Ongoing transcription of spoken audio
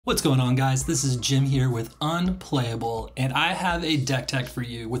What's going on, guys? This is Jim here with Unplayable, and I have a deck tech for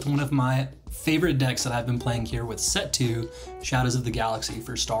you with one of my favorite decks that I've been playing here with Set 2, Shadows of the Galaxy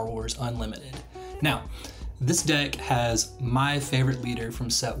for Star Wars Unlimited. Now, this deck has my favorite leader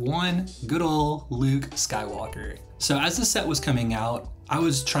from Set 1, good old Luke Skywalker. So as the set was coming out, I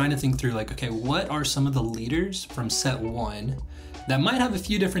was trying to think through okay, what are some of the leaders from Set 1 that might have a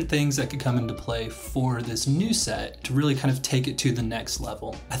few different things that could come into play for this new set to really kind of take it to the next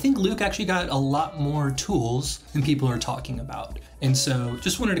level. I think Luke actually got a lot more tools than people are talking about. And so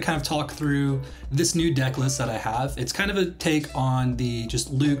just wanted to kind of talk through this new deck list that I have. It's kind of a take on the just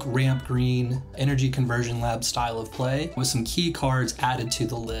Luke Ramp Green Energy Conversion Lab style of play with some key cards added to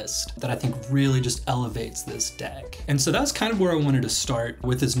the list that I think really just elevates this deck. And so that's kind of where I wanted to start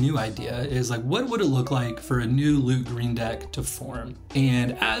with this new idea is what would it look like for a new Luke Green deck to form?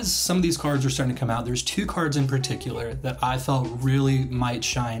 And as some of these cards are starting to come out, there's two cards in particular that I felt really might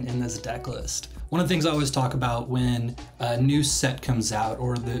shine in this deck list. One of the things I always talk about when a new set comes out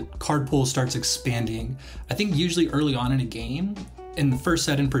or the card pool starts expanding, I think usually early on in a game, in the first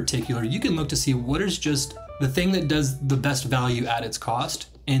set in particular, you can look to see what is just the thing that does the best value at its cost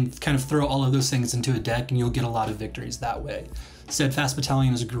and kind of throw all of those things into a deck and you'll get a lot of victories that way. Steadfast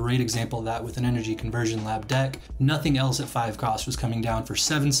Battalion is a great example of that with an Energy Conversion Lab deck. Nothing else at 5 cost was coming down for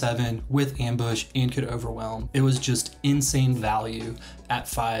 7/7 with ambush and could overwhelm. It was just insane value at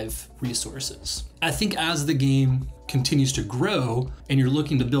 5 resources. I think as the game continues to grow and you're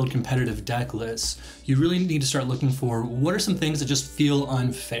looking to build competitive deck lists, you really need to start looking for what are some things that just feel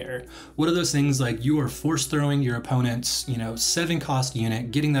unfair. What are those things like you are force throwing your opponent's 7 cost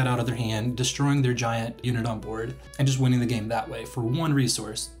unit, getting that out of their hand, destroying their giant unit on board, and just winning the game that way for 1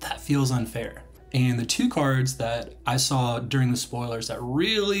 resource. That feels unfair. And the 2 cards that I saw during the spoilers that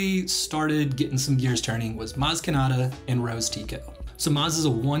really started getting some gears turning was Maz Kanata and Rose Tico. So Maz is a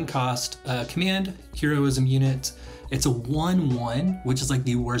 1 cost command heroism unit. It's a 1/1, which is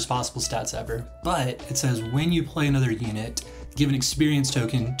the worst possible stats ever, but it says when you play another unit, give an experience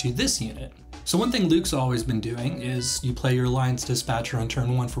token to this unit. So one thing Luke's always been doing is you play your Alliance Dispatcher on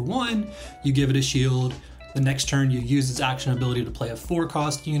turn 1 for 1, you give it a shield, the next turn you use its action ability to play a 4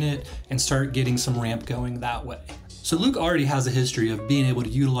 cost unit and start getting some ramp going that way. So Luke already has a history of being able to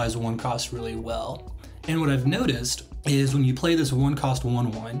utilize 1 cost really well. And what I've noticed is when you play this 1 cost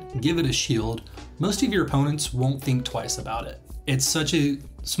 1/1, give it a shield, most of your opponents won't think twice about it. It's such a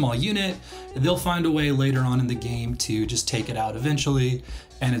small unit, they'll find a way later on in the game to just take it out eventually,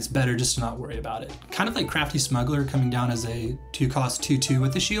 and it's better just to not worry about it. Kind of like Crafty Smuggler coming down as a 2 cost 2/2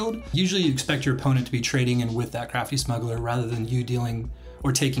 with the shield. Usually you expect your opponent to be trading in with that Crafty Smuggler rather than you dealing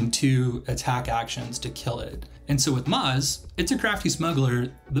or taking 2 attack actions to kill it. And so with Maz, it's a Crafty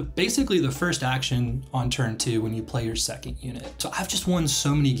Smuggler, basically the first action on turn 2 when you play your second unit. So I've just won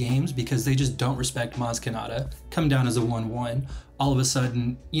so many games because they just don't respect Maz Kanata, come down as a 1/1. All of a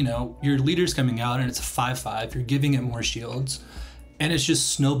sudden, your leader's coming out and it's a 5/5, you're giving it more shields, and it's just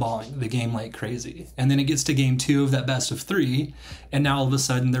snowballing the game like crazy. And then it gets to game 2 of that best of 3, and now all of a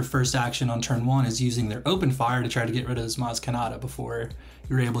sudden their first action on turn 1 is using their open fire to try to get rid of this Maz Kanata before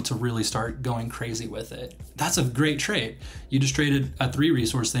you're able to really start going crazy with it. That's a great trade. You just traded a 3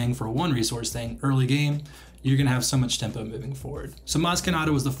 resource thing for a 1 resource thing early game. You're gonna have so much tempo moving forward. So Maz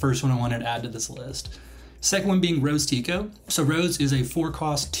Kanata was the first one I wanted to add to this list. Second one being Rose Tico. So Rose is a 4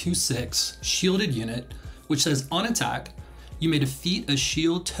 cost 2/6 shielded unit, which says on attack, you may defeat a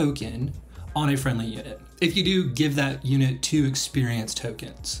shield token on a friendly unit. If you do, give that unit 2 experience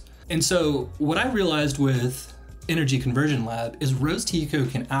tokens. And so what I realized with Energy Conversion Lab is Rose Tico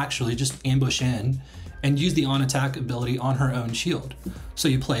can actually just ambush in and use the on attack ability on her own shield. So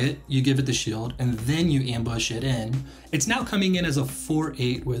you play it, you give it the shield, and then you ambush it in. It's now coming in as a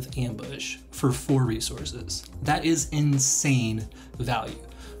 4/8 with ambush for 4 resources. That is insane value.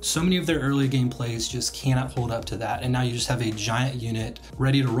 So many of their early game plays just cannot hold up to that, and now you just have a giant unit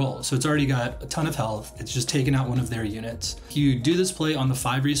ready to roll. So it's already got a ton of health, it's just taken out one of their units. If you do this play on the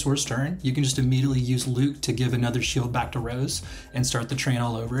 5 resource turn, you can just immediately use Luke to give another shield back to Rose and start the train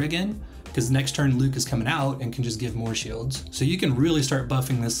all over again, because next turn Luke is coming out and can just give more shields. So you can really start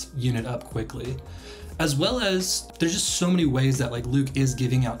buffing this unit up quickly. As well as there's just so many ways that Luke is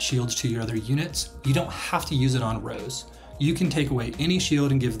giving out shields to your other units. You don't have to use it on Rose. You can take away any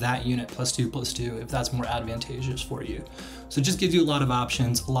shield and give that unit +2/+2 if that's more advantageous for you. So it just gives you a lot of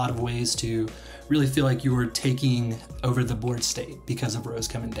options, a lot of ways to really feel like you are taking over the board state because of Rose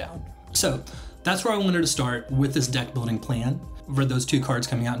coming down. So that's where I wanted to start with this deck building plan for those 2 cards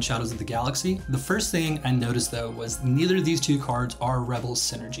coming out in Shadows of the Galaxy. The first thing I noticed though was neither of these 2 cards are Rebel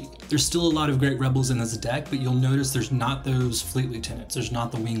synergy. There's still a lot of great Rebels in this deck, but you'll notice there's not those Fleet Lieutenants, there's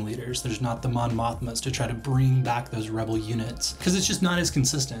not the Wing Leaders, there's not the Mon Mothmas to try to bring back those Rebel units, because it's just not as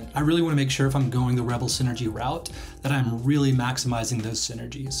consistent. I really want to make sure if I'm going the Rebel synergy route that I'm really maximizing those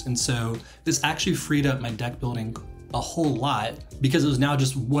synergies. And so this actually freed up my deck building a whole lot, because it was now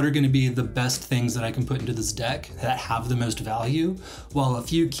just what are going to be the best things that I can put into this deck that have the most value, while a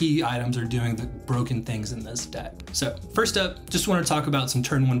few key items are doing the broken things in this deck. So first up, just want to talk about some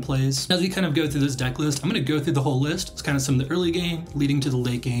turn 1 plays. As we kind of go through this deck list, I'm going to go through the whole list. It's kind of some of the early game leading to the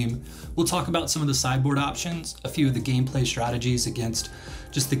late game. We'll talk about some of the sideboard options, a few of the gameplay strategies against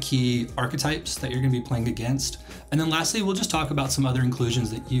just the key archetypes that you're going to be playing against. And then lastly, we'll just talk about some other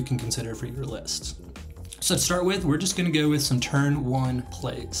inclusions that you can consider for your lists. So to start with, we're just gonna go with some turn 1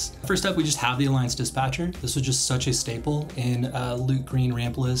 plays. First up, we just have the Alliance Dispatcher. This was just such a staple in Luke Green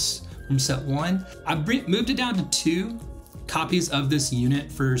Rampless from set 1. I moved it down to 2 copies of this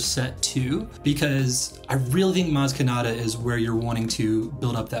unit for set 2 because I really think Maz Kanata is where you're wanting to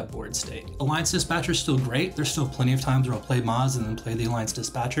build up that board state. Alliance Dispatcher is still great. There's still plenty of times where I'll play Maz and then play the Alliance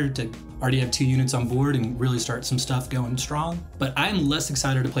Dispatcher to already have 2 units on board and really start some stuff going strong. But I'm less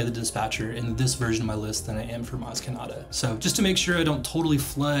excited to play the Dispatcher in this version of my list than I am for Maz Kanata. So just to make sure I don't totally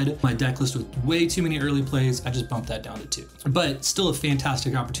flood my deck list with way too many early plays, I just bumped that down to 2. But still a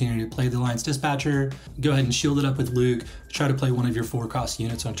fantastic opportunity to play the Alliance Dispatcher, go ahead and shield it up with Luke, try to play one of your 4-cost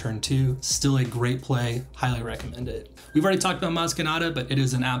units on turn 2. Still a great play, highly recommend it. We've already talked about Maz Kanata, but it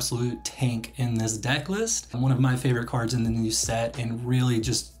is an absolute tank in this deck list. One of my favorite cards in the new set, and really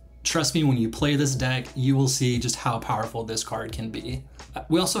just trust me, when you play this deck, you will see just how powerful this card can be.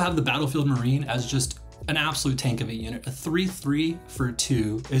 We also have the Battlefield Marine as just an absolute tank of a unit. A 3/3 for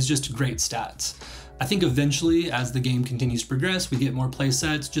 2 is just great stats. I think eventually, as the game continues to progress, we get more play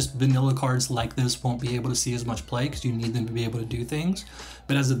sets, just vanilla cards like this won't be able to see as much play because you need them to be able to do things.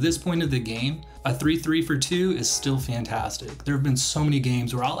 But as of this point of the game, a 3/3 for 2 is still fantastic. There have been so many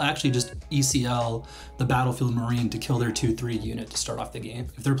games where I'll actually just ECL the Battlefield Marine to kill their 2/3 unit to start off the game.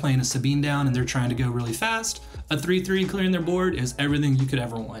 If they're playing a Sabine down and they're trying to go really fast, a 3/3 clearing their board is everything you could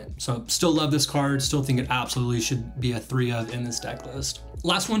ever want. So still love this card, still think it absolutely should be a 3 of in this deck list.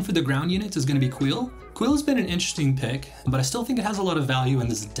 Last one for the ground units is going to be Kuiil. Kuiil has been an interesting pick, but I still think it has a lot of value in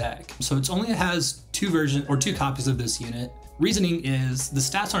this deck. So it only has 2 copies of this unit. Reasoning is the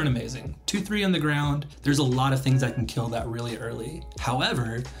stats aren't amazing. 2/3 on the ground, there's a lot of things that can kill that really early.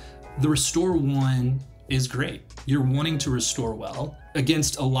 However, the Restore 1 is great. You're wanting to restore well.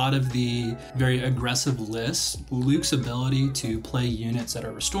 Against a lot of the very aggressive lists, Luke's ability to play units that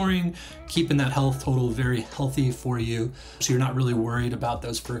are restoring, keeping that health total very healthy for you, so you're not really worried about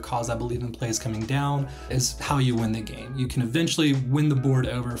those for a cause I believe in plays coming down, is how you win the game. You can eventually win the board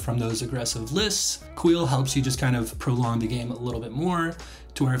over from those aggressive lists. Kuiil helps you just kind of prolong the game a little bit more,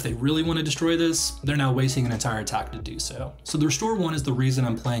 to where if they really want to destroy this, they're now wasting an entire attack to do so. So the Restore 1 is the reason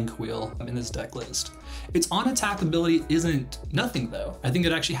I'm playing Kuiil in this deck list. Its on attack ability isn't nothing though. I think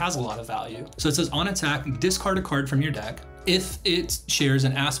it actually has a lot of value. So it says on attack, discard a card from your deck. If it shares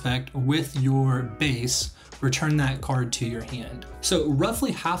an aspect with your base, return that card to your hand. So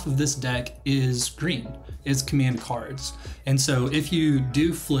roughly half of this deck is green, is command cards. And so if you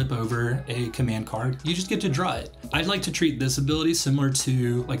do flip over a command card, you just get to draw it. I'd like to treat this ability similar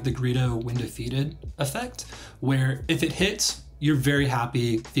to like the Greedo When Defeated effect, where if it hits, you're very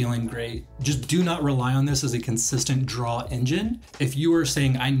happy, feeling great. Just do not rely on this as a consistent draw engine. If you are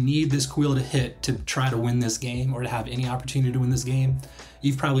saying, I need this Kuiil to hit to try to win this game or to have any opportunity to win this game,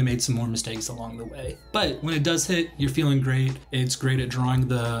 you've probably made some more mistakes along the way. But when it does hit, you're feeling great. It's great at drawing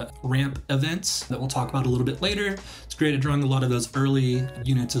the ramp events that we'll talk about a little bit later. It's great at drawing a lot of those early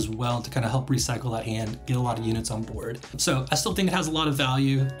units as well to kind of help recycle that hand, get a lot of units on board. So I still think it has a lot of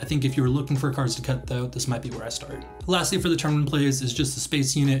value. I think if you were looking for cards to cut though, this might be where I start. Lastly, for the turn 1 plays is just the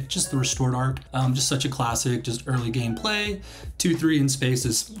space unit, just the Restored Arc. Just such a classic, just early game play. 2/3 in space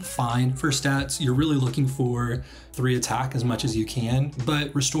is fine for stats. You're really looking for 3 attack as much as you can,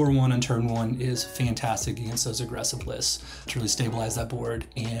 but Restore 1 on turn 1 is fantastic against those aggressive lists to really stabilize that board.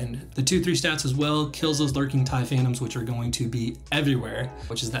 And the 2/3 stats as well kills those lurking TIE Phantoms, which are going to be everywhere,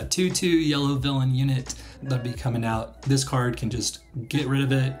 which is that 2/2 yellow villain unit that'll be coming out. This card can just get rid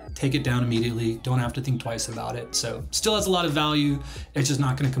of it, take it down immediately, don't have to think twice about it. So still has a lot of value. It's just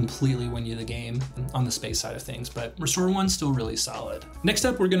not going to completely win you the game on the space side of things, but Restore 1's still really solid. Next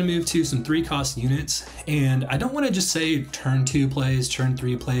up, we're going to move to some 3-cost units, and I don't want want to just say turn 2 plays, turn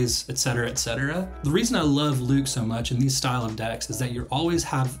 3 plays, etc., etc. The reason I love Luke so much in these style of decks is that you always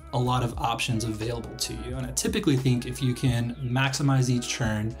have a lot of options available to you. And I typically think if you can maximize each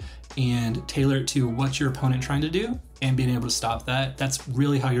turn and tailor it to what your opponent trying to do and being able to stop that, that's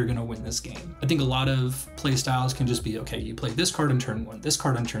really how you're going to win this game. I think a lot of play styles can just be, okay, you play this card on turn 1, this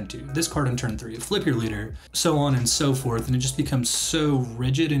card on turn 2, this card on turn 3, flip your leader, so on and so forth, and it just becomes so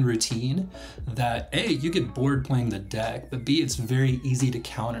rigid and routine that A, you get bored playing the deck, but B, it's very easy to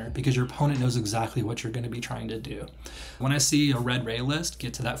counter because your opponent knows exactly what you're going to be trying to do. When I see a red Ray list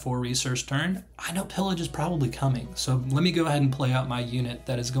get to that 4 research turn, I know Pillage is probably coming, so let me go ahead and play out my unit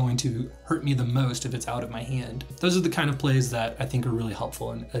that is going to hurt me the most if it's out of my hand. Those are the kind of plays that I think are really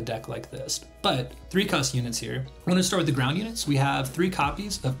helpful in a deck like this. But 3 cuss units here. I want to start with the ground units. We have 3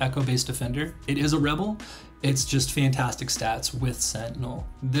 copies of Echo Base Defender. It is a rebel. It's just fantastic stats with Sentinel.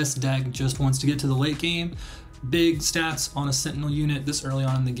 This deck just wants to get to the late game. Big stats on a Sentinel unit this early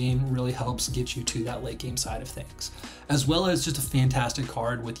on in the game really helps get you to that late game side of things. As well as just a fantastic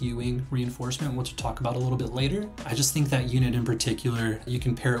card with Ewing Reinforcement, which we'll talk about a little bit later. I just think that unit in particular, you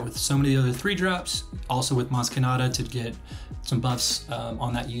can pair it with so many other 3-drops, also with Maz Kanata to get some buffs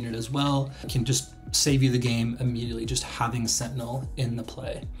on that unit as well. It can just save you the game immediately just having Sentinel in the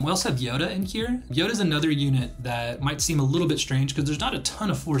play. We also have Yoda in here. Yoda's another unit that might seem a little bit strange because there's not a ton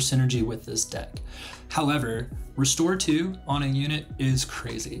of force synergy with this deck. However, Restore 2 on a unit is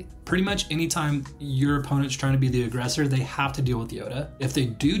crazy. Pretty much anytime your opponent's trying to be the aggressor, they have to deal with Yoda. If they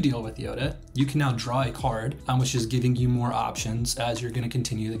do deal with Yoda, you can now draw a card, which is giving you more options as you're going to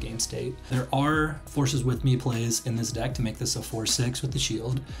continue the game state. There are Forces With Me plays in this deck to make this a 4/6 with the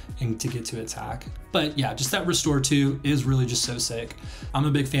shield and to get to attack. But yeah, just that Restore 2 is really just so sick. I'm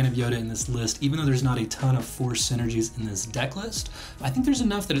a big fan of Yoda in this list, even though there's not a ton of force synergies in this deck list. I think there's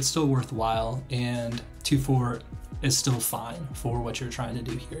enough that it's still worthwhile, and 2/4 is still fine for what you're trying to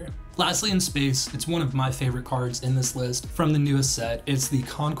do here. Lastly, in space, it's one of my favorite cards in this list from the newest set. It's the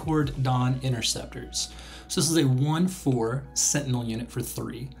Concord Dawn Interceptors. So this is a 1/4 Sentinel unit for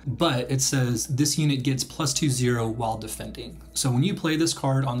 3, but it says this unit gets +2/0 while defending. So when you play this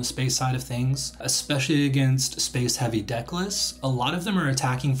card on the space side of things, especially against space heavy deck lists, a lot of them are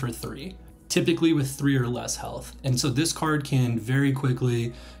attacking for 3. Typically with 3 or less health. And so this card can very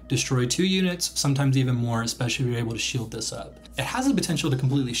quickly destroy 2 units, sometimes even more, especially if you're able to shield this up. It has the potential to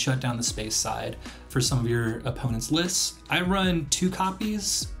completely shut down the space side for some of your opponent's lists. I run 2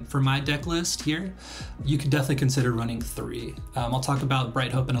 copies for my deck list here. You could definitely consider running 3. I'll talk about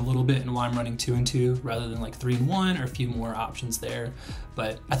Bright Hope in a little bit and why I'm running 2 and 2 rather than like 3 and 1 or a few more options there.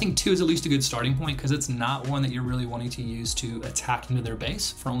 But I think 2 is at least a good starting point because it's not one that you're really wanting to use to attack into their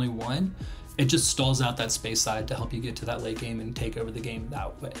base for only 1. It just stalls out that space side to help you get to that late game and take over the game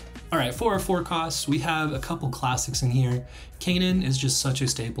that way. All right, for our 4 costs, we have a couple classics in here. Kanan is just such a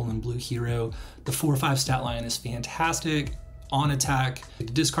staple in Blue Hero. The 4/5 stat line is fantastic. On attack,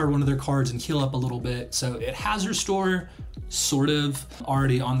 discard one of their cards and heal up a little bit. So it has Restore sort of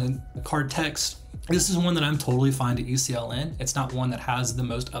already on the card text. This is one that I'm totally fine to ECL in. It's not one that has the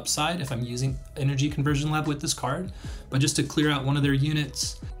most upside if I'm using Energy Conversion Lab with this card, but just to clear out one of their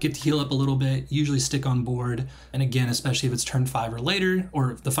units, get to heal up a little bit, usually stick on board. And again, especially if it's turn 5 or later,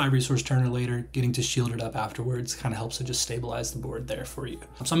 or the 5 resource turn or later, getting to shield it up afterwards kind of helps to just stabilize the board there for you.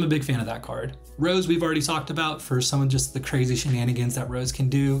 So I'm a big fan of that card. Rose, we've already talked about for some of just the crazy shenanigans that Rose can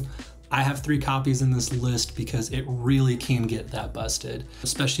do. I have 3 copies in this list because it really can get that busted,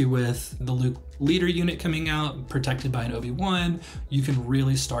 especially with the Luke leader unit coming out, protected by an Obi-Wan. You can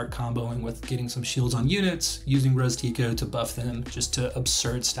really start comboing with getting some shields on units, using Rose Tico to buff them just to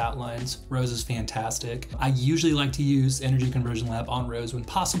absurd stat lines. Rose is fantastic. I usually like to use Energy Conversion Lab on Rose when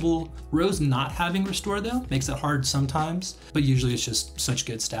possible. Rose not having Restore though makes it hard sometimes, but usually it's just such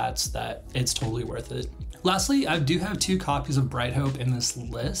good stats that it's totally worth it. Lastly, I do have 2 copies of Bright Hope in this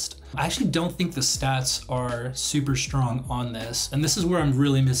list. I actually don't think the stats are super strong on this, and this is where I'm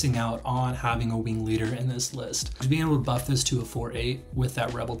really missing out on having a wing leader in this list. Being able to buff this to a 4/8 with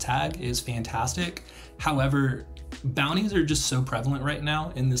that Rebel tag is fantastic. However, bounties are just so prevalent right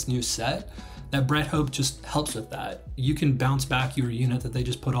now in this new set that Bright Hope just helps with that. You can bounce back your unit that they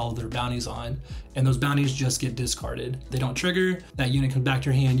just put all of their bounties on, and those bounties just get discarded. They don't trigger, that unit comes back to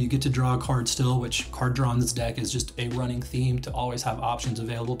your hand, you get to draw a card still, which card draw in this deck is just a running theme to always have options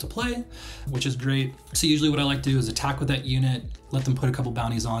available to play, which is great. So usually what I like to do is attack with that unit, let them put a couple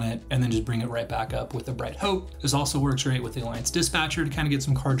bounties on it, and then just bring it right back up with the Bright Hope. This also works great with the Alliance Dispatcher to kind of get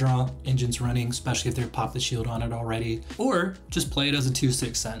some card draw engines running, especially if they've popped the shield on it already, or just play it as a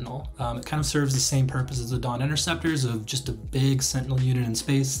 2/6 Sentinel. It kind of serves serves the same purpose as the Dawn Interceptors of just a big Sentinel unit in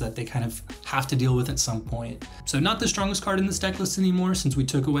space that they kind of have to deal with at some point. So not the strongest card in this deck list anymore since we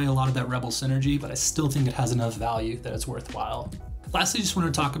took away a lot of that Rebel synergy, but I still think it has enough value that it's worthwhile. Lastly, just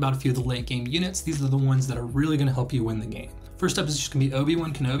want to talk about a few of the late game units. These are the ones that are really going to help you win the game. First up is just going to be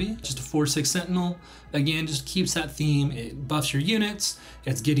Obi-Wan Kenobi, just a 4/6 Sentinel. Again, just keeps that theme. It buffs your units,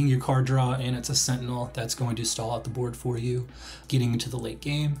 it's getting you card draw, and it's a Sentinel that's going to stall out the board for you, getting into the late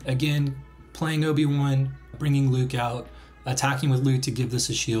game. Again, playing Obi-Wan, bringing Luke out, attacking with Luke to give this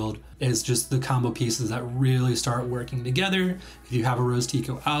a shield is just the combo pieces that really start working together. If you have a Rose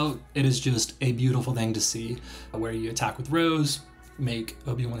Tico out, it is just a beautiful thing to see, where you attack with Rose, make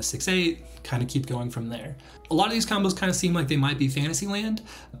Obi-Wan a 6/8, kind of keep going from there. A lot of these combos kind of seem like they might be Fantasyland,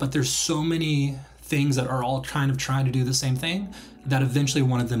 but there's so many things that are all kind of trying to do the same thing that eventually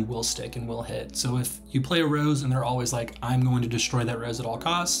one of them will stick and will hit. So if you play a Rose and they're always like, I'm going to destroy that Rose at all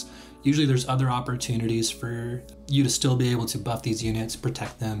costs, usually there's other opportunities for you to still be able to buff these units,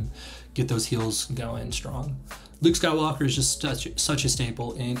 protect them, get those heals going strong. Luke Skywalker is just such a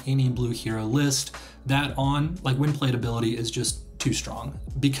staple in any blue hero list. That on, like win played ability is just too strong.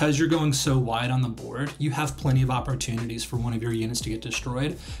 Because you're going so wide on the board, you have plenty of opportunities for one of your units to get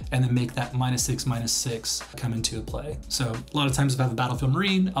destroyed and then make that -6/-6 come into play. So a lot of times if I have a Battlefield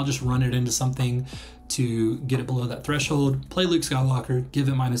Marine, I'll just run it into something to get it below that threshold, play Luke Skywalker, give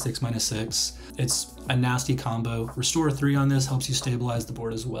it -6/-6. It's a nasty combo. Restore 3 on this helps you stabilize the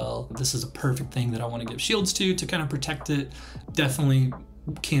board as well. This is a perfect thing that I want to give shields to kind of protect it. Definitely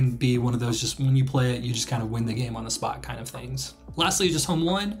can be one of those just when you play it, you just kind of win the game on the spot kind of things. Lastly, just home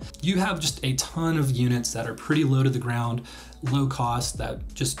one, you have just a ton of units that are pretty low to the ground, low cost, that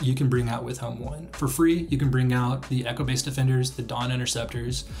just you can bring out with home one. For free, you can bring out the Echo Base Defenders, the Dawn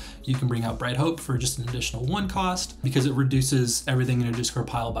Interceptors. You can bring out Bright Hope for just an additional 1 cost because it reduces everything in your discard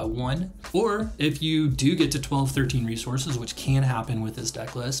pile by 1. Or if you do get to 12, 13 resources, which can happen with this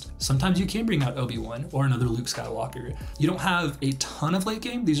deck list, sometimes you can bring out Obi-Wan or another Luke Skywalker. You don't have a ton of late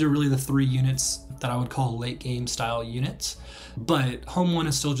game. These are really the 3 units that I would call late game style units. But home one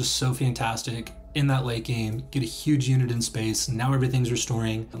is still just so fantastic in that late game. Get a huge unit in space. Now everything's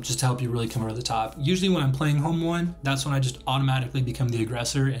restoring just to help you really come over the top. Usually when I'm playing home one, that's when I just automatically become the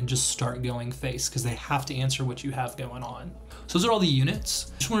aggressor and just start going face because they have to answer what you have going on. So those are all the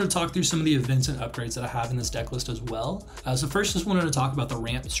units. Just wanted to talk through some of the events and upgrades that I have in this deck list as well. So first, just wanted to talk about the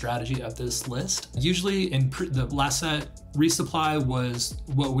ramp strategy of this list. Usually in the last set, resupply was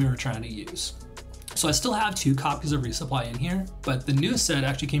what we were trying to use. So I still have 2 copies of resupply in here, but the newest set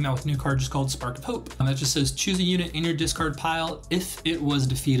actually came out with a new card just called Spark of Hope. And that just says choose a unit in your discard pile. If it was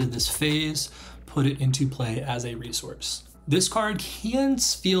defeated this phase, put it into play as a resource. This card can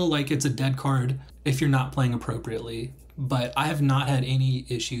feel like it's a dead card if you're not playing appropriately, but I have not had any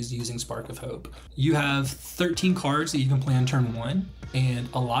issues using Spark of Hope. You have 13 cards that you can play on turn 1, and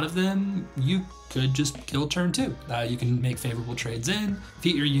a lot of them you could just kill turn 2. You can make favorable trades in,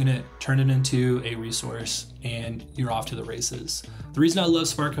 defeat your unit, turn it into a resource, and you're off to the races. The reason I love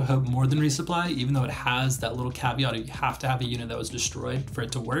Spark of Hope more than resupply, even though it has that little caveat of you have to have a unit that was destroyed for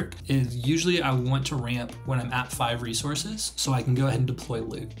it to work, is usually I want to ramp when I'm at 5 resources so I can go ahead and deploy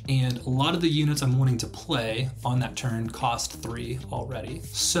loot. And a lot of the units I'm wanting to play on that turn cost 3 already.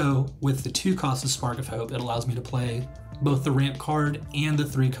 So with the 2 costs of Spark of Hope, it allows me to play both the ramp card and the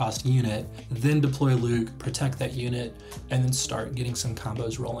 3 cost unit, then deploy Luke, protect that unit, and then start getting some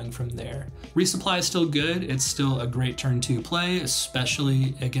combos rolling from there. Resupply is still good. It's still a great turn 2 play,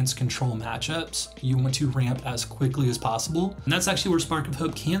 especially against control matchups. You want to ramp as quickly as possible. And that's actually where Spark of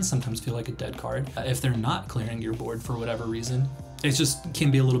Hope can sometimes feel like a dead card if they're not clearing your board for whatever reason. It just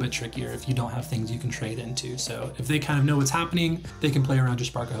can be a little bit trickier if you don't have things you can trade into. So if they kind of know what's happening, they can play around your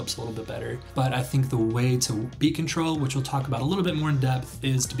Spark of Hopes a little bit better. But I think the way to beat control, which we'll talk about a little bit more in depth,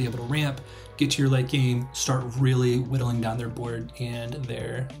 is to be able to ramp, get to your late game, start really whittling down their board and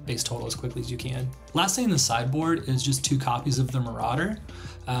their base total as quickly as you can. Last thing in the sideboard is just 2 copies of the Marauder.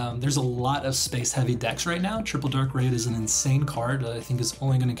 There's a lot of space heavy decks right now. Triple Dark Raid is an insane card that I think is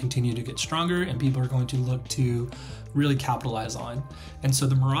only going to continue to get stronger and people are going to look to really capitalize on. And so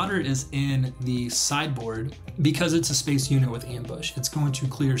the Marauder is in the sideboard because it's a space unit with ambush. It's going to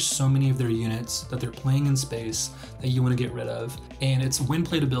clear so many of their units that they're playing in space that you want to get rid of. And its win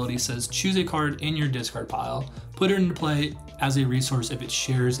played ability says choose a card in your discard pile, put it into play as a resource if it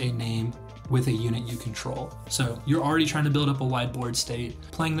shares a name with a unit you control. So you're already trying to build up a wide board state,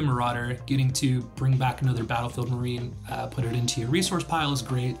 playing the Marauder, getting to bring back another Battlefield Marine, put it into your resource pile is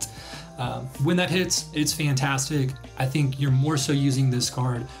great. When that hits, it's fantastic. I think you're more so using this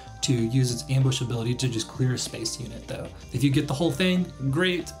card to use its ambush ability to just clear a space unit though. If you get the whole thing,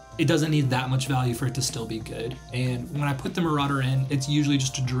 great. it doesn't need that much value for it to still be good. And when I put the Marauder in, it's usually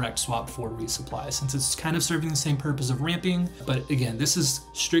just a direct swap for resupply, since it's kind of serving the same purpose of ramping. But again, this is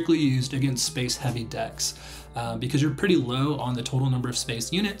strictly used against space heavy decks. Because you're pretty low on the total number of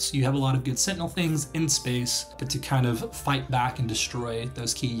space units, you have a lot of good sentinel things in space, but to kind of fight back and destroy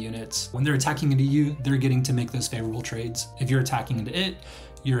those key units. When they're attacking into you, they're getting to make those favorable trades. If you're attacking into it,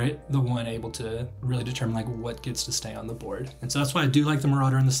 you're the one able to really determine like what gets to stay on the board. And so that's why I do like the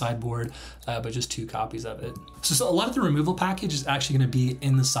Marauder in the sideboard, but just 2 copies of it. So a lot of the removal package is actually going to be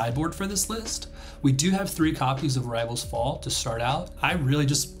in the sideboard for this list. We do have 3 copies of Rival's Fall to start out. I really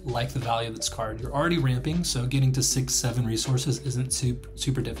just like the value of this card. You're already ramping, so getting to 6-7 resources isn't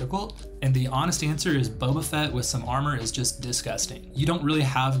super difficult. And the honest answer is Boba Fett with some armor is just disgusting. You don't really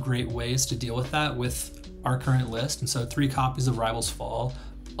have great ways to deal with that with our current list, and so 3 copies of Rival's Fall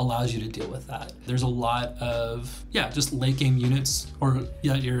allows you to deal with that. There's a lot of, just late game units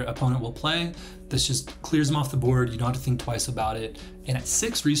that your opponent will play. This just clears them off the board. You don't have to think twice about it. And at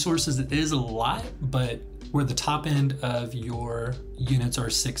 6 resources, it is a lot, but where the top end of your units are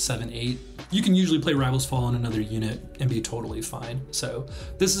 6, 7, 8, you can usually play Rival's Fall on another unit and be totally fine. So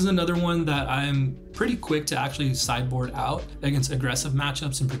this is another one that I'm pretty quick to actually sideboard out against aggressive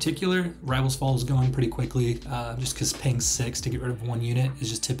matchups in particular. Rival's Fall is going pretty quickly just because paying 6 to get rid of 1 unit is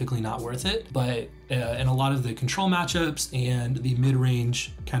just typically not worth it. But in a lot of the control matchups and the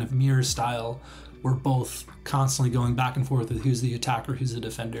mid-range kind of mirror style, we're both constantly going back and forth with who's the attacker, who's the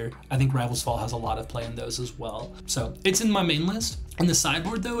defender. I think Rival's Fall has a lot of play in those as well. So it's in my main list. And the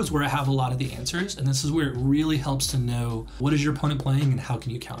sideboard though is where I have a lot of the answers, and this is where it really helps to know what is your opponent playing and how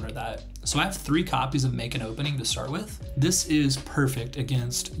can you counter that. So I have 3 copies of Make an Opening to start with. This is perfect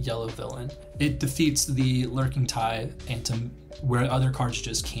against Yellow Villain. It defeats the Lurking Tide Phantom where other cards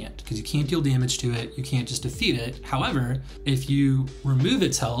just can't, because you can't deal damage to it, you can't just defeat it. However, if you remove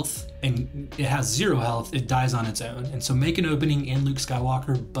its health and it has 0 health, it dies on its own. And so Make an Opening and Luke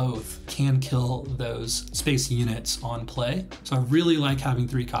Skywalker both can kill those space units on play. So I really like having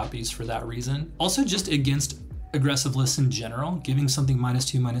 3 copies for that reason. Also just against aggressive lists in general, giving something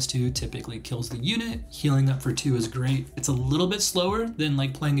 -2/-2 typically kills the unit. Healing up for 2 is great. It's a little bit slower than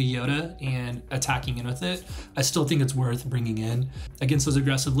like playing a Yoda and attacking in with it. I still think it's worth bringing in. Against those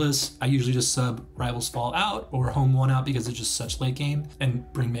aggressive lists, I usually just sub Rival's Fall out or home 1 out because it's just such late game and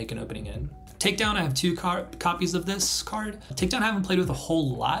bring Make an Opening in. Takedown, I have 2 copies of this card. Takedown I haven't played with a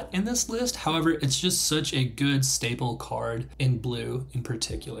whole lot in this list. However, it's just such a good staple card in blue in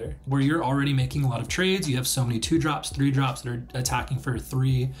particular, where you're already making a lot of trades. You have so many 2-drops, 3-drops that are attacking for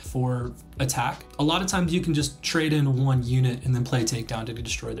 3, 4 attack. A lot of times you can just trade in 1 unit and then play Takedown to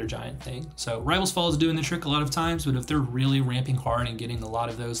destroy their giant thing. So Rival's Fall is doing the trick a lot of times, but if they're really ramping hard and getting a lot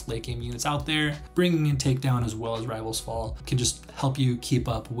of those late game units out there, bringing in Takedown as well as Rival's Fall can just help you keep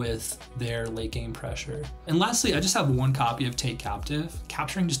up with their late game pressure. And lastly, I just have 1 copy of Take Captive.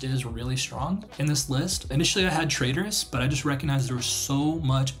 Capturing just is really strong in this list. Initially I had Traitorous, but I just recognized there was so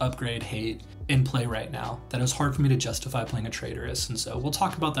much upgrade hate in play right now that it was hard for me to justify playing a Traitorous. And so we'll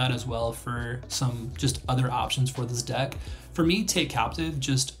talk about that as well for some just other options for this deck. For me, Take Captive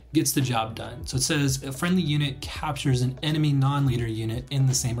just gets the job done. So it says a friendly unit captures an enemy non-leader unit in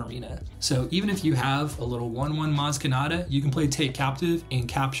the same arena. So even if you have a little 1/1 Maz Kanata, you can play Take Captive and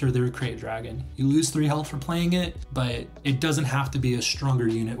capture their Krayt Dragon. You lose 3 health for playing it, but it doesn't have to be a stronger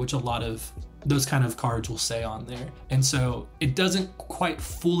unit, which a lot of those kind of cards will say on there. And so it doesn't quite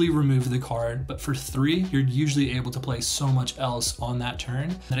fully remove the card, but for 3, you're usually able to play so much else on that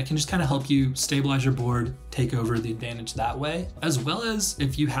turn that it can just kind of help you stabilize your board, take over the advantage that way. As well as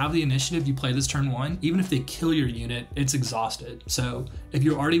if you have the initiative, you play this turn 1, even if they kill your unit, it's exhausted. So if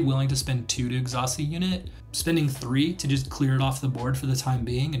you're already willing to spend 2 to exhaust the unit, spending 3 to just clear it off the board for the time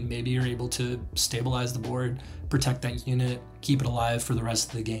being, and maybe you're able to stabilize the board, protect that unit, keep it alive for the rest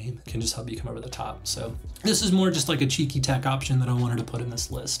of the game, can just help you come over the top. So this is more just like a cheeky tech option that I wanted to put in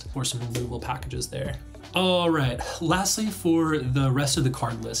this list for some removal packages there. All right, lastly for the rest of the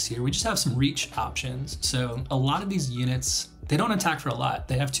card list here, we just have some reach options. So a lot of these units, they don't attack for a lot.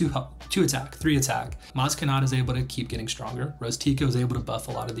 They have 2 attack, 3 attack. Maz Kanata is able to keep getting stronger. Rose Tico is able to buff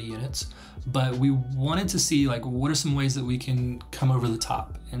a lot of the units. But we wanted to see like what are some ways that we can come over the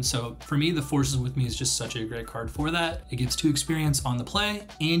top. And so for me, the Forces with Me is just such a great card for that. It gives 2 experience on the play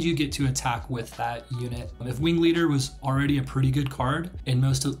and you get to attack with that unit. If Wing Leader was already a pretty good card in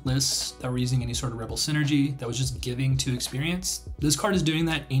most lists that were using any sort of Rebel synergy that was just giving 2 experience, this card is doing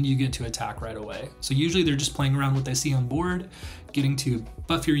that and you get to attack right away. So usually they're just playing around what they see on board. getting to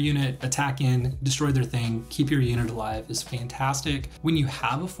buff your unit, attack in, destroy their thing, keep your unit alive is fantastic. When you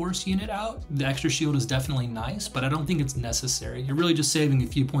have a force unit out, the extra shield is definitely nice, but I don't think it's necessary. You're really just saving a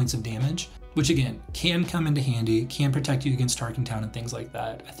few points of damage, which again, can come into handy, can protect you against Tarkin Town and things like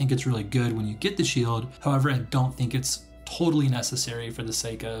that. I think it's really good when you get the shield. However, I don't think it's totally necessary for the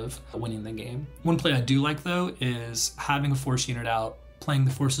sake of winning the game. One play I do like though is having a force unit out, playing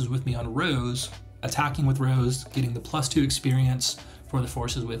the forces with me on Rose, attacking with Rose, getting the +2 experience for the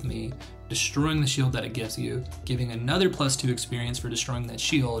forces with me, destroying the shield that it gives you, giving another +2 experience for destroying that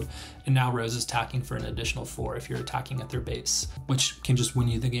shield, and now Rose is attacking for an additional 4 if you're attacking at their base, which can just win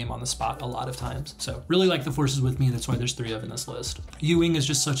you the game on the spot a lot of times. So really like the forces with me, that's why there's 3 of in this list. U-Wing is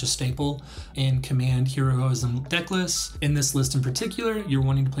just such a staple in command heroism deck lists. In this list in particular, you're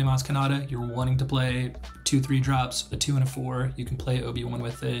wanting to play Maz Kanata, you're wanting to play 2/3 drops, a 2 and a 4, you can play Obi-Wan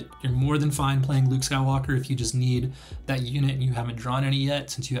with it. You're more than fine playing Luke Skywalker if you just need that unit and you haven't drawn any yet.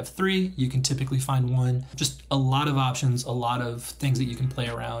 Since you have 3, you can typically find 1. Just a lot of options, a lot of things that you can play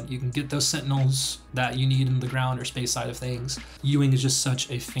around. You can get those Sentinels that you need in the ground or space side of things. U-Wing is just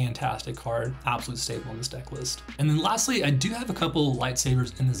such a fantastic card, absolute staple in this deck list. And then lastly, I do have a couple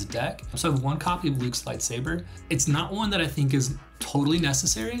lightsabers in this deck. So I have 1 copy of Luke's lightsaber. It's not one that I think is totally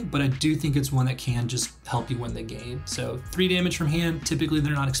necessary, but I do think it's one that can just help you win the game. So 3 damage from hand, typically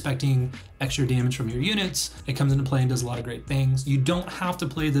they're not expecting extra damage from your units. It comes into play and does a lot of great things. You don't have to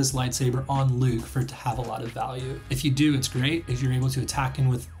play this lightsaber on Luke for it to have a lot of value. If you do, it's great. If you're able to attack in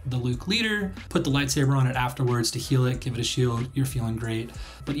with the Luke leader, put the lightsaber on it afterwards to heal it, give it a shield, you're feeling great.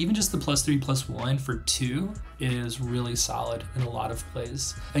 But even just the +3/+1 for 2 is really solid in a lot of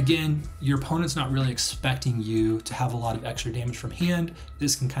plays. Again, your opponent's not really expecting you to have a lot of extra damage from hand.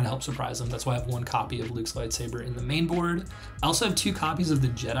 This can kind of help surprise them. That's why I have 1 copy of Luke's lightsaber in the main board. I also have 2 copies of the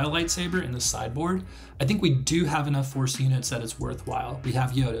Jedi lightsaber in the sideboard. I think we do have enough force units that it's worthwhile. We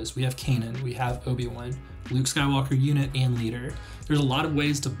have Yoda's, we have Kanan, we have Obi-Wan, Luke Skywalker unit and leader. There's a lot of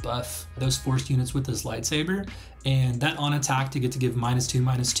ways to buff those force units with this lightsaber, and that on attack to get to give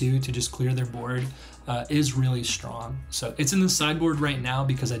 -2/-2 to just clear their board is really strong. So it's in the sideboard right now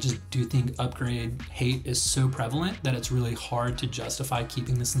because I just do think upgrade hate is so prevalent that it's really hard to justify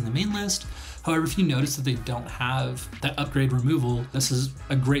keeping this in the main list. However, if you notice that they don't have that upgrade removal, this is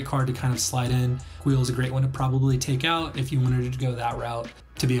a great card to kind of slide in. Quill is a great one to probably take out if you wanted to go that route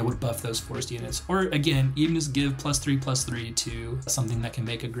to be able to buff those forced units. Or again, even just give +3/+3 to something that can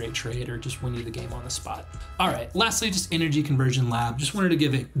make a great trade or just win you the game on the spot. All right, lastly, just Energy Conversion Lab. Just wanted to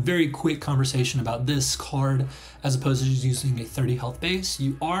give a very quick conversation about this card as opposed to just using a 30 health base.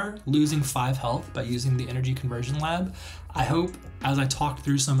 You are losing 5 health by using the Energy Conversion Lab. I hope as I talk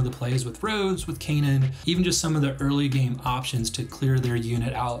through some of the plays with Rose, with Kanan, even just some of the early game options to clear their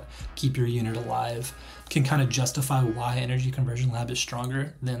unit out, keep your unit alive, can kind of justify why Energy Conversion Lab is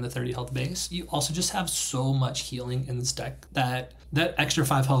stronger than the 30 health base. You also just have so much healing in this deck that extra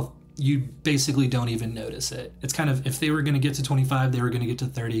 5 health, you basically don't even notice it. It's kind of, if they were going to get to 25, they were going to get to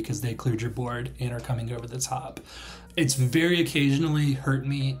 30 because they cleared your board and are coming over the top. It's very occasionally hurt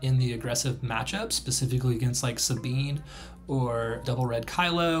me in the aggressive matchups, specifically against like Sabine or Double Red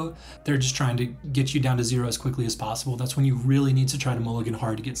Kylo. They're just trying to get you down to 0 as quickly as possible. That's when you really need to try to mulligan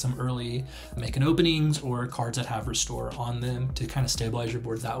hard to get some early Making openings or cards that have Restore on them to kind of stabilize your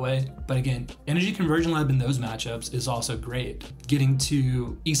board that way. But again, Energy Conversion Lab in those matchups is also great. Getting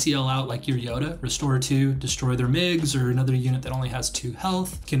to ECL out like your Yoda, Restore 2, destroy their MiGs or another unit that only has 2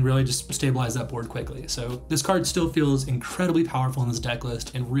 health can really just stabilize that board quickly. So this card still feels incredibly powerful in this deck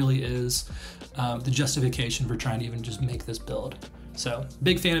list and really is the justification for trying to even just make this build. So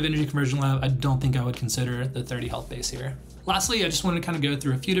big fan of Energy Conversion Lab. I don't think I would consider the 30 health base here. Lastly, I just wanted to kind of go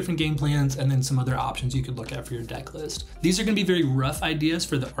through a few different game plans and then some other options you could look at for your deck list. These are going to be very rough ideas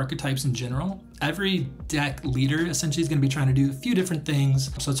for the archetypes in general. Every deck leader essentially is going to be trying to do a few different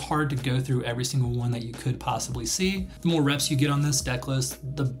things, so it's hard to go through every single one that you could possibly see. The more reps you get on this deck list,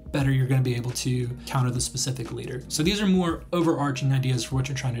 the better you're going to be able to counter the specific leader. So these are more overarching ideas for what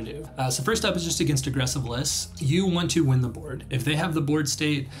you're trying to do. So first up is just against aggressive lists. You want to win the board. If they have the board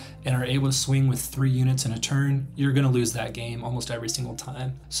state and are able to swing with 3 units in a turn, you're going to lose that game almost every single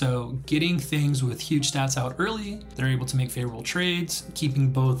time. So getting things with huge stats out early, they're able to make favorable trades,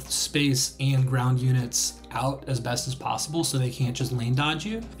 keeping both space and ground units out as best as possible so they can't just lane dodge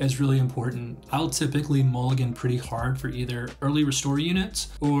you is really important. I'll typically mulligan pretty hard for either early restore units,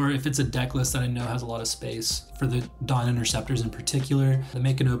 or if it's a deck list that I know has a lot of space, for the Dawn Interceptors in particular. The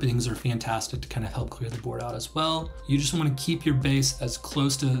Making openings are fantastic to kind of help clear the board out as well. You just want to keep your base as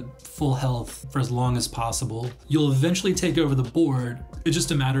close to full health for as long as possible. You'll eventually take over the board. It's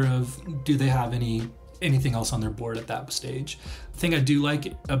just a matter of, do they have any anything else on their board at that stage. The thing I do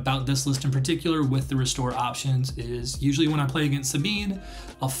like about this list in particular with the restore options is usually when I play against Sabine,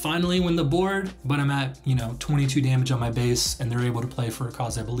 I'll finally win the board, but I'm at, 22 damage on my base, and they're able to play for a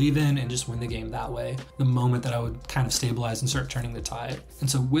cause I believe in and just win the game that way, the moment that I would kind of stabilize and start turning the tide. And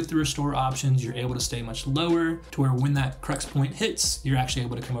so with the restore options, you're able to stay much lower to where when that crux point hits, you're actually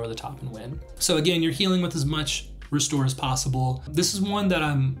able to come over the top and win. So again, you're healing with as much restore as possible. This is one that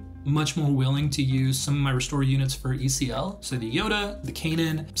I'm much more willing to use some of my restore units for ECL. So the Yoda, the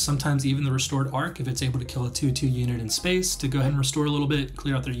Kanan, sometimes even the restored Arc, if it's able to kill a 2/2 unit in space, to go ahead and restore a little bit,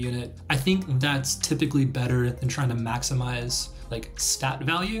 clear out their unit. I think that's typically better than trying to maximize like stat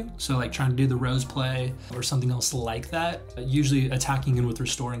value. So like trying to do the Rose play or something else like that. Usually attacking in with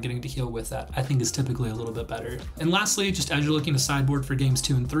restore and getting to heal with that, I think is typically a little bit better. And lastly, just as you're looking to sideboard for games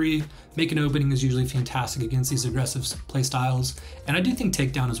 2 and 3, make an opening is usually fantastic against these aggressive play styles. And I do think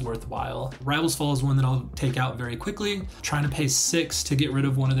takedown is worthwhile. Rival's Fall is one that I'll take out very quickly. Trying to pay 6 to get rid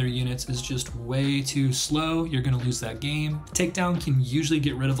of one of their units is just way too slow. You're gonna lose that game. Takedown can usually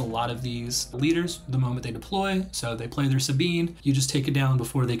get rid of a lot of these leaders the moment they deploy. So they play their Sabine, you just take it down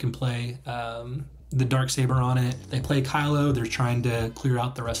before they can play the Darksaber on it. They play Kylo, they're trying to clear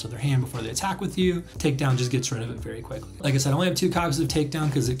out the rest of their hand before they attack with you. Takedown just gets rid of it very quickly. Like I said, I only have 2 copies of Takedown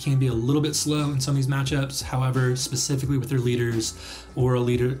because it can be a little bit slow in some of these matchups. However, specifically with their leaders or a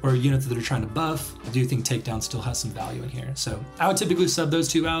leader or a unit that they're trying to buff, I do think Takedown still has some value in here. So I would typically sub those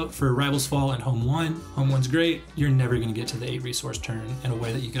 2 out for Rival's Fall and Home 1. Home 1's great. You're never gonna get to the 8 resource turn in a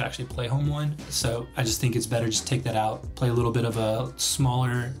way that you could actually play Home 1. So I just think it's better just take that out, play a little bit of a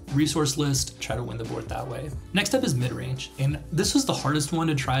smaller resource list, try to win the board that way. Next up is mid-range, and this was the hardest one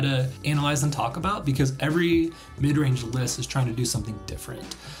to try to analyze and talk about because every mid-range list is trying to do something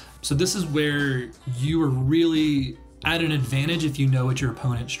different. So this is where you are really at an advantage if you know what your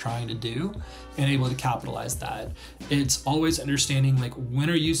opponent's trying to do and able to capitalize that. It's always understanding like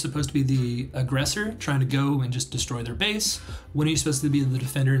when are you supposed to be the aggressor trying to go and just destroy their base? When are you supposed to be the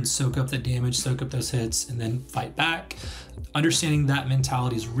defender and soak up that damage, soak up those hits, and then fight back? Understanding that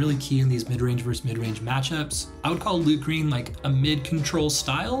mentality is really key in these mid-range versus mid-range matchups. I would call Loot Green like a mid-control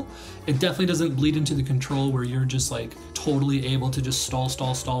style. It definitely doesn't bleed into the control where you're just like totally able to just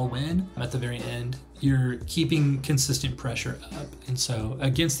stall, win at the very end. You're keeping consistent pressure up. And so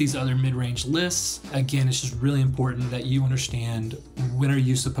against these other mid-range lists, again, it's just really important that you understand when are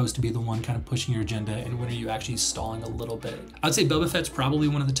you supposed to be the one kind of pushing your agenda and when are you actually stalling a little bit. I'd say Boba Fett's probably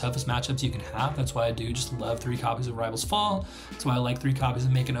one of the toughest matchups you can have. That's why I do just love 3 copies of Rival's Fall. That's why I like 3 copies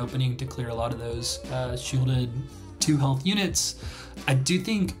of Make an Opening to clear a lot of those shielded 2 health units. I do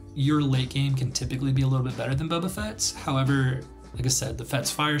think your late game can typically be a little bit better than Boba Fett's. However, like I said, the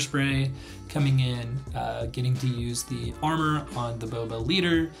Fett's Fire Spray coming in, getting to use the armor on the Boba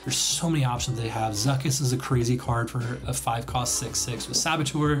leader. There's so many options they have. Zuckuss is a crazy card for a 5-cost 6/6 with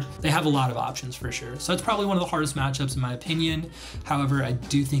Saboteur. They have a lot of options for sure. So it's probably one of the hardest matchups in my opinion. However, I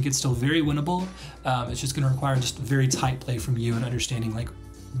do think it's still very winnable. It's just gonna require just very tight play from you and understanding like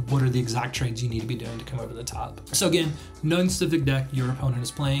what are the exact trades you need to be doing to come over the top. So again, knowing the specific deck your opponent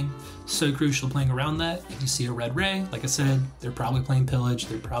is playing, so crucial playing around that. If you see a red ray, like I said, they're probably playing Pillage,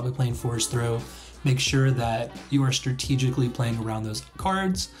 they're probably playing Force Throw. Make sure that you are strategically playing around those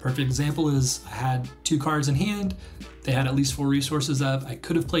cards. Perfect example is I had 2 cards in hand. They had at least 4 resources up. I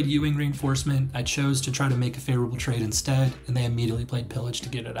could have played U-Wing Reinforcement. I chose to try to make a favorable trade instead, and they immediately played Pillage to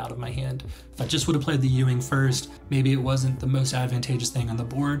get it out of my hand. If I just would have played the U-Wing first, maybe it wasn't the most advantageous thing on the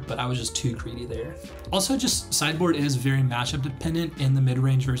board, but I was just too greedy there. Also, just sideboard is very matchup dependent in the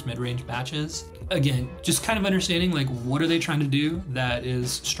mid-range versus mid-range matches. Again, just kind of understanding like what are they trying to do that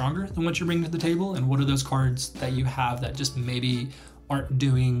is stronger than what you're bringing to the table, and what are those cards that you have that just maybe aren't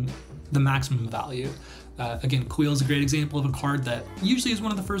doing the maximum value. Again, Queel is a great example of a card that usually is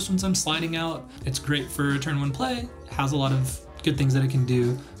one of the first ones I'm sliding out. It's great for turn 1 play, has a lot of good things that it can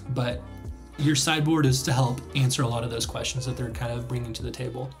do, but your sideboard is to help answer a lot of those questions that they're kind of bringing to the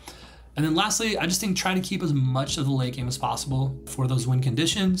table. And then lastly, I just think try to keep as much of the late game as possible for those win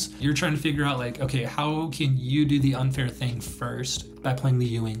conditions. You're trying to figure out like, okay, how can you do the unfair thing first by playing the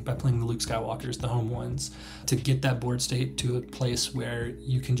U-Wing, by playing the Luke Skywalkers, the home ones, to get that board state to a place where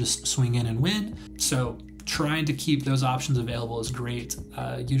you can just swing in and win. So trying to keep those options available is great.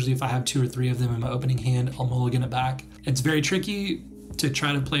 Usually if I have 2 or 3 of them in my opening hand, I'll mulligan it back. It's very tricky to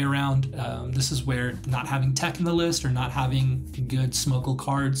try to play around. This is where not having tech in the list or not having good smokable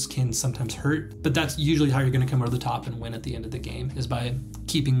cards can sometimes hurt, but that's usually how you're going to come over the top and win at the end of the game, is by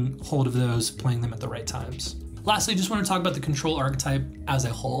keeping hold of those, playing them at the right times. Lastly, just want to talk about the control archetype as a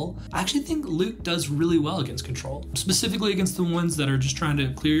whole. I actually think Luke does really well against control, specifically against the ones that are just trying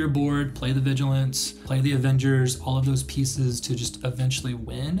to clear your board, play the Vigilance, play the Avengers, all of those pieces to just eventually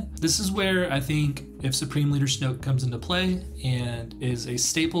win. This is where I think if Supreme Leader Snoke comes into play and is a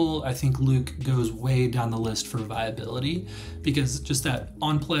staple, I think Luke goes way down the list for viability, because just that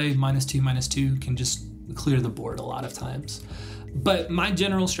on play -2/-2 can just clear the board a lot of times. But my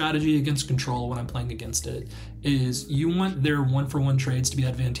general strategy against control when I'm playing against it is you want their 1-for-1 trades to be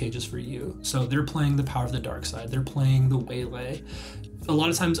advantageous for you. So they're playing the Power of the Dark Side, they're playing the Waylay. A lot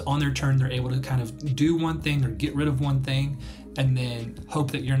of times on their turn, they're able to kind of do one thing or get rid of one thing and then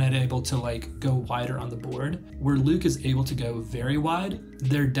hope that you're not able to like go wider on the board. Where Luke is able to go very wide,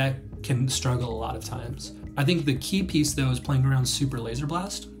 their deck can struggle a lot of times. I think the key piece though is playing around Super Laser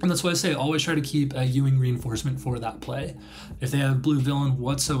Blast. And that's why I say always try to keep a Ewing reinforcement for that play. If they have blue villain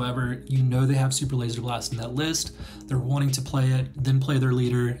whatsoever, you know they have Super Laser Blast in that list. They're wanting to play it, then play their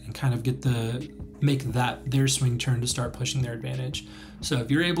leader and kind of make that their swing turn to start pushing their advantage. So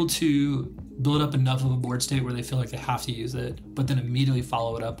if you're able to build up enough of a board state where they feel like they have to use it, but then immediately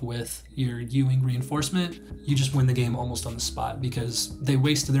follow it up with your Ewing reinforcement, you just win the game almost on the spot because they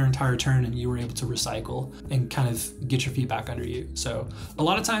wasted their entire turn and you were able to recycle and kind of get your feet back under you. So a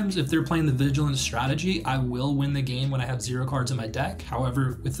lot of times if they're playing the Vigilance strategy, I will win the game when I have 0 cards in my deck.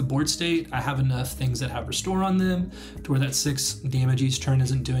 However, with the board state, I have enough things that have Restore on them to where that 6 damage each turn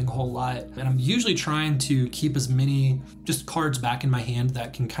isn't doing a whole lot. And I'm usually trying to keep as many just cards back in my hand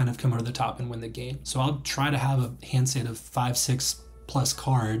that can kind of come over the top and win the game. So I'll try to have a hand state of 5-6 plus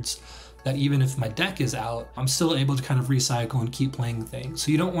cards that even if my deck is out, I'm still able to kind of recycle and keep playing things.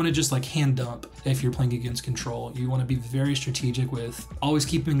 So you don't want to just like hand dump if you're playing against control. You want to be very strategic with always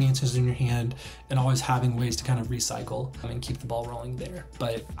keeping answers in your hand and always having ways to kind of recycle and keep the ball rolling there.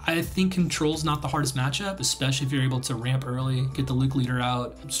 But I think control's not the hardest matchup, especially if you're able to ramp early, get the Luke leader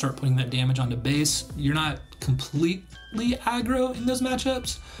out, start putting that damage onto base. You're not completely aggro in those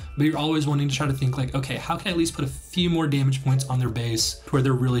matchups, but you're always wanting to try to think like, okay, how can I at least put a few more damage points on their base to where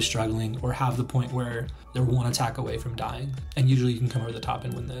they're really struggling or have the point where they're one attack away from dying. And usually you can come over the top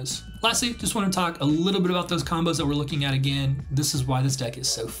and win those. Lastly, just want to talk a little bit about those combos that we're looking at again. This is why this deck is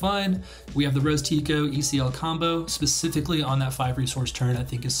so fun. We have the Rose Tico ECL combo, specifically on that 5 resource turn, I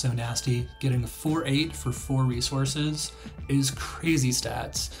think is so nasty. Getting a 4/8 for 4 resources is crazy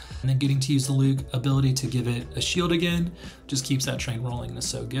stats. And then getting to use the Luke ability to give it a shield again, just keeps that train rolling and is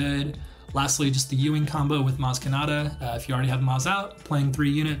so good. Lastly, just the Ewing combo with Maz Kanata. If you already have Maz out, playing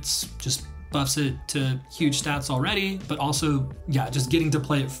 3 units, just buffs it to huge stats already, but also, yeah, just getting to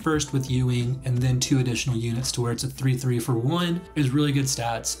play it first with Ewing and then 2 additional units to where it's a 3/3 for 1 is really good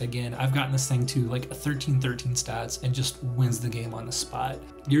stats. Again, I've gotten this thing to like a 13/13 stats and just wins the game on the spot.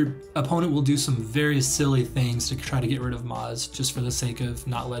 Your opponent will do some very silly things to try to get rid of Maz just for the sake of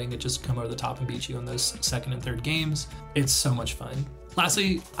not letting it just come over the top and beat you in those 2nd and 3rd games. It's so much fun.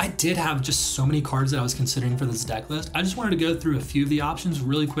 Lastly, I did have just so many cards that I was considering for this deck list. I just wanted to go through a few of the options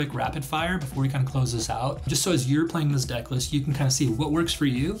really quick, rapid fire, before we kind of close this out. Just so as you're playing this deck list, you can kind of see what works for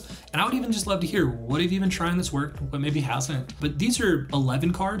you. And I would even just love to hear, what have you been trying that's worked, what maybe hasn't? But these are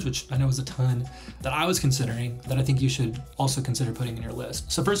 11 cards, which I know is a ton, that I was considering that I think you should also consider putting in your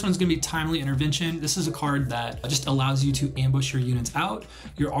list. So first one's gonna be Timely Intervention. This is a card that just allows you to ambush your units out.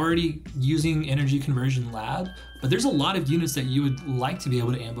 You're already using Energy Conversion Lab, but there's a lot of units that you would like to be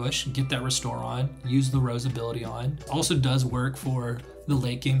able to ambush, get that Restore on, use the Rose ability on. Also does work for the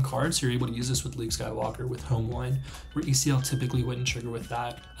late game cards, so you're able to use this with Luke Skywalker with Home 1, where ECL typically wouldn't trigger with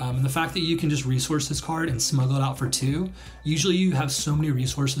that. And the fact that you can just resource this card and smuggle it out for 2, usually you have so many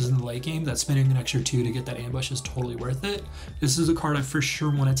resources in the late game that spending an extra 2 to get that ambush is totally worth it. This is a card I for sure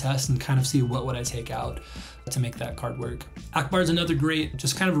want to test and kind of see what would I take out to make that card work. Akbar is another great,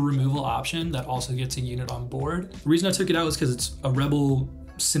 just kind of a removal option that also gets a unit on board. The reason I took it out was because it's a Rebel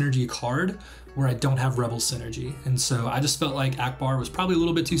synergy card where I don't have Rebel synergy. And so I just felt like Akbar was probably a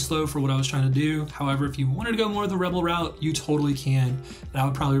little bit too slow for what I was trying to do. However, if you wanted to go more of the Rebel route, you totally can. And I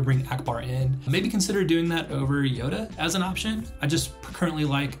would probably bring Akbar in. Maybe consider doing that over Yoda as an option. I just currently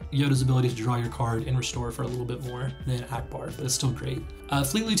like Yoda's ability to draw your card and restore for a little bit more than Akbar, but it's still great.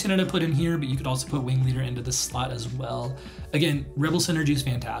 Fleet Lieutenant I put in here, but you could also put Wing Leader into this slot as well. Again, Rebel synergy is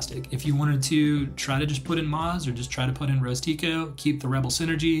fantastic. If you wanted to try to just put in Maz or just try to put in Rose Tico, keep the Rebel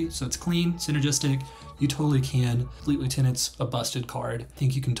synergy so it's clean, synergistic, you totally can. Fleet Lieutenant's a busted card. I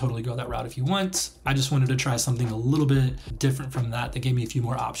think you can totally go that route if you want. I just wanted to try something a little bit different from that gave me a few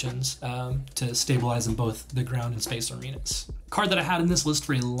more options to stabilize in both the ground and space arenas. Card that I had in this list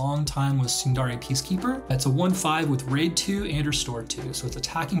for a long time was Sundari Peacekeeper. It's a 1/5 with Raid 2 and Restore 2. So it's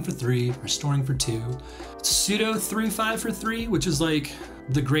attacking for 3, restoring for 2. It's pseudo 3/5 for 3, which is like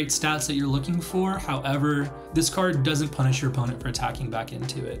the great stats that you're looking for. However, this card doesn't punish your opponent for attacking back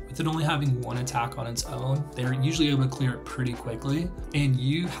into it. With it only having 1 attack on its own, they're usually able to clear it pretty quickly, and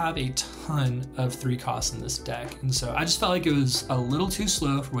you have a ton of 3 costs in this deck. And so I just felt like it was a little too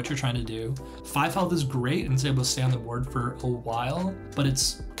slow for what you're trying to do. 5 health is great and it's able to stay on the board for a while, but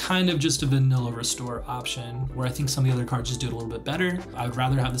it's kind of just a vanilla restore option where I think some of the other cards just do it a little bit better. I'd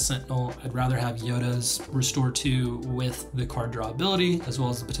rather have the Sentinel, I'd rather have Yoda's Restore 2 with the card draw ability, as well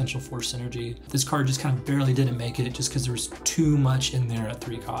as the potential Force synergy. This card just kind of barely didn't make it just because there was too much in there at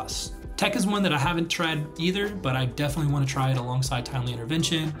 3 costs. Tech is one that I haven't tried either, but I definitely want to try it alongside Timely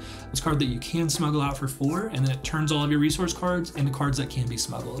Intervention. It's a card that you can smuggle out for 4, and then it turns all of your resource cards into cards that can be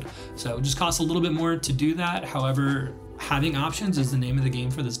smuggled. So it just costs a little bit more to do that. However, having options is the name of the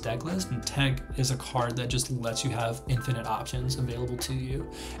game for this deck list, and Tech is a card that just lets you have infinite options available to you.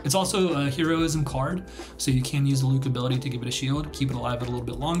 It's also a heroism card, so you can use the Luke ability to give it a shield, keep it alive a little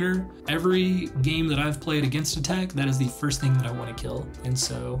bit longer. Every game that I've played against a Tech, that is the first thing that I want to kill. And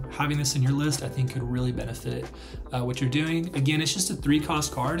so having this in your list, I think could really benefit what you're doing. Again, it's just a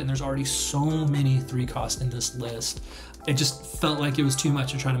 3-cost card, and there's already so many 3 costs in this list. It just felt like it was too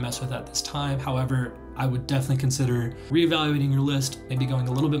much to try to mess with at this time. However, I would definitely consider reevaluating your list, maybe going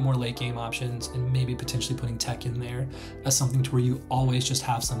a little bit more late game options, and maybe potentially putting Tech in there as something to where you always just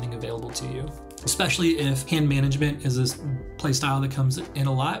have something available to you. Especially if hand management is a playstyle that comes in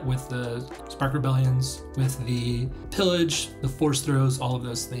a lot with the Spark Rebellions, with the Pillage, the Force Throws, all of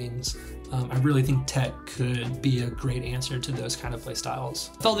those things. I really think Tech could be a great answer to those kind of playstyles.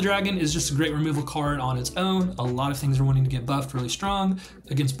 Fel the Dragon is just a great removal card on its own. A lot of things are wanting to get buffed really strong.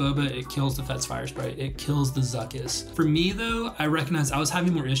 Against Boba, it kills the Fet's Fire Sprite. It kills the Zuckuss. For me though, I recognize I was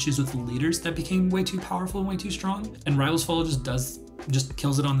having more issues with the leaders that became way too powerful and way too strong. And Rival's Fall just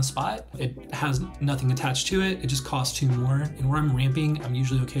kills it on the spot. It has nothing attached to it. It just costs 2 more. And where I'm ramping, I'm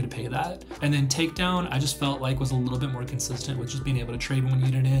usually okay to pay that. And then Takedown, I just felt like was a little bit more consistent with just being able to trade 1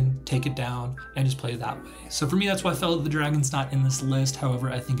 unit in, take it down, and just play it that way. So for me, that's why I felt the Dragon's not in this list.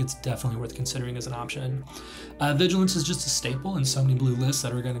 However, I think it's definitely worth considering as an option. Vigilance is just a staple in so many blue lists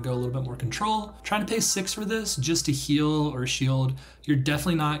that are going to go a little bit more control. Trying to pay 6 for this just to heal or shield, you're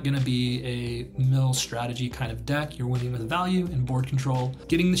definitely not going to be a mill strategy kind of deck. You're winning with value and board control.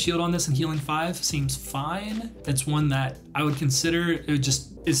 Getting the shield on this and healing 5 seems fine. It's one that I would consider. It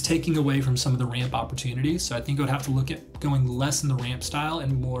just is taking away from some of the ramp opportunities. So I think I would have to look at going less in the ramp style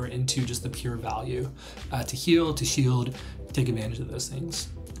and more into just the pure value to heal, to shield, take advantage of those things.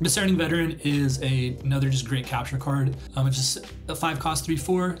 Discerning Veteran is another just great capture card. It's just a 5-cost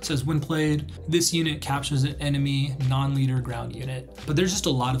 3/4. It says when played, this unit captures an enemy non-leader ground unit. But there's just a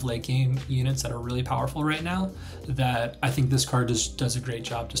lot of late game units that are really powerful right now that I think this card just does a great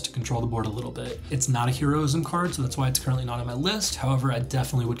job just to control the board a little bit. It's not a heroism card, so that's why it's currently not on my list. However, I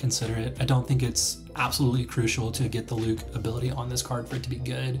definitely would consider it. I don't think it's absolutely crucial to get the Luke ability on this card for it to be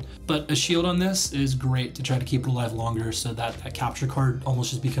good. But a shield on this is great to try to keep it alive longer so that that capture card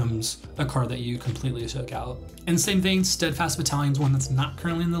almost just becomes a card that you completely took out. And same thing, Steadfast Battalion's one that's not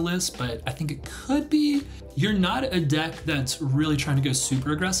currently in the list, but I think it could be. You're not a deck that's really trying to go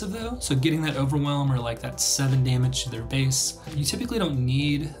super aggressive though, so getting that overwhelm or like that 7 damage to their base, you typically don't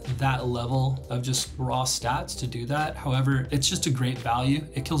need that level of just raw stats to do that. However, it's just a great value.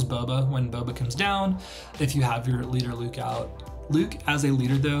 It kills Boba when Boba comes down if you have your leader Luke out. Luke as a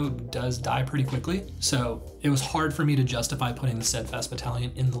leader though does die pretty quickly, so it was hard for me to justify putting the Steadfast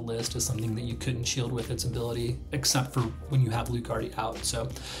Battalion in the list as something that you couldn't shield with its ability, except for when you have Luke already out. So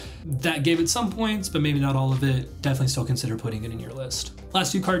that gave it some points, but maybe not all of it. Definitely still consider putting it in your list.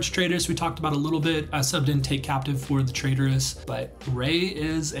 Last 2 cards, Traitorous, we talked about a little bit. I subbed in Take Captive for the Traitorous, but Rey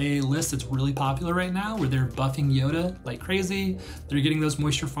is a list that's really popular right now where they're buffing Yoda like crazy. They're getting those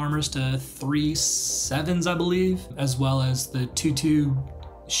Moisture Farmers to 3/7s, I believe, as well as the 2/2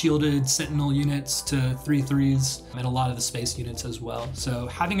 shielded Sentinel units to 3/3s, and a lot of the space units as well. So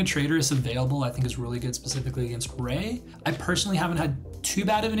having a Traitorous available I think is really good, specifically against Rey. I personally haven't had too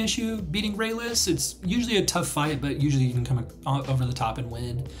bad of an issue beating Rey lists. It's usually a tough fight, but usually you can come over the top and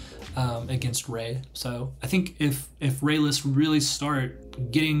win against Rey. So I think if Rey lists really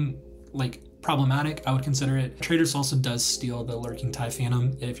start getting like problematic, I would consider it. Trader's also does steal the Lurking TIE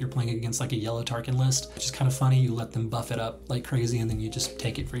Phantom if you're playing against like a yellow Tarkin list, which is kind of funny. You let them buff it up like crazy and then you just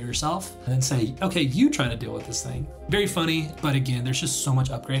take it for yourself and then say, okay, you try to deal with this thing. Very funny, but again, there's just so much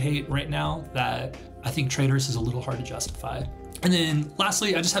upgrade hate right now that I think Trader's is a little hard to justify. And then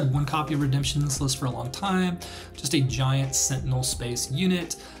lastly, I just had one copy of Redemption in this list for a long time, just a giant Sentinel space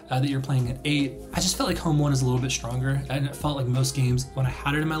unit that you're playing at 8. I just felt like Home 1 is a little bit stronger, and it felt like most games, when I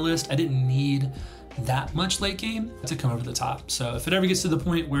had it in my list, I didn't need that much late game to come over the top. So if it ever gets to the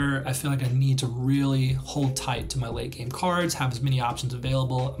point where I feel like I need to really hold tight to my late game cards, have as many options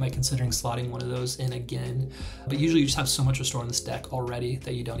available, am I considering slotting one of those in again? But usually you just have so much restore in this deck already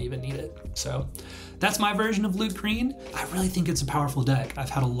that you don't even need it. So that's my version of Luke Green. I really think it's a powerful deck. I've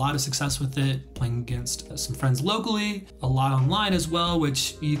had a lot of success with it, playing against some friends locally, a lot online as well,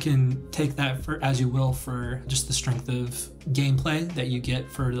 which you can take that for as you will for just the strength of gameplay that you get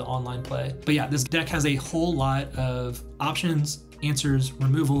for the online play. But yeah, this deck has a whole lot of options, answers,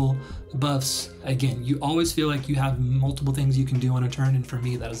 removal, buffs. Again, you always feel like you have multiple things you can do on a turn, and for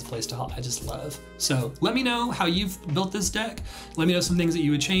me, that is a place to I just love. So let me know how you've built this deck. Let me know some things that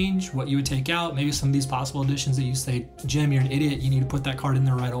you would change, what you would take out, maybe some of these possible additions that you say, Jim, you're an idiot, you need to put that card in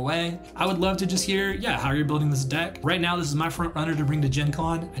there right away. I would love to just hear, yeah, how you're building this deck. Right now, this is my front runner to bring to Gen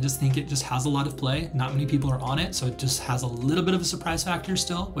Con. I just think it just has a lot of play. Not many people are on it, so it just has a little bit of a surprise factor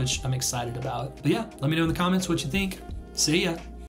still, which I'm excited about. But yeah, let me know in the comments what you think. See ya.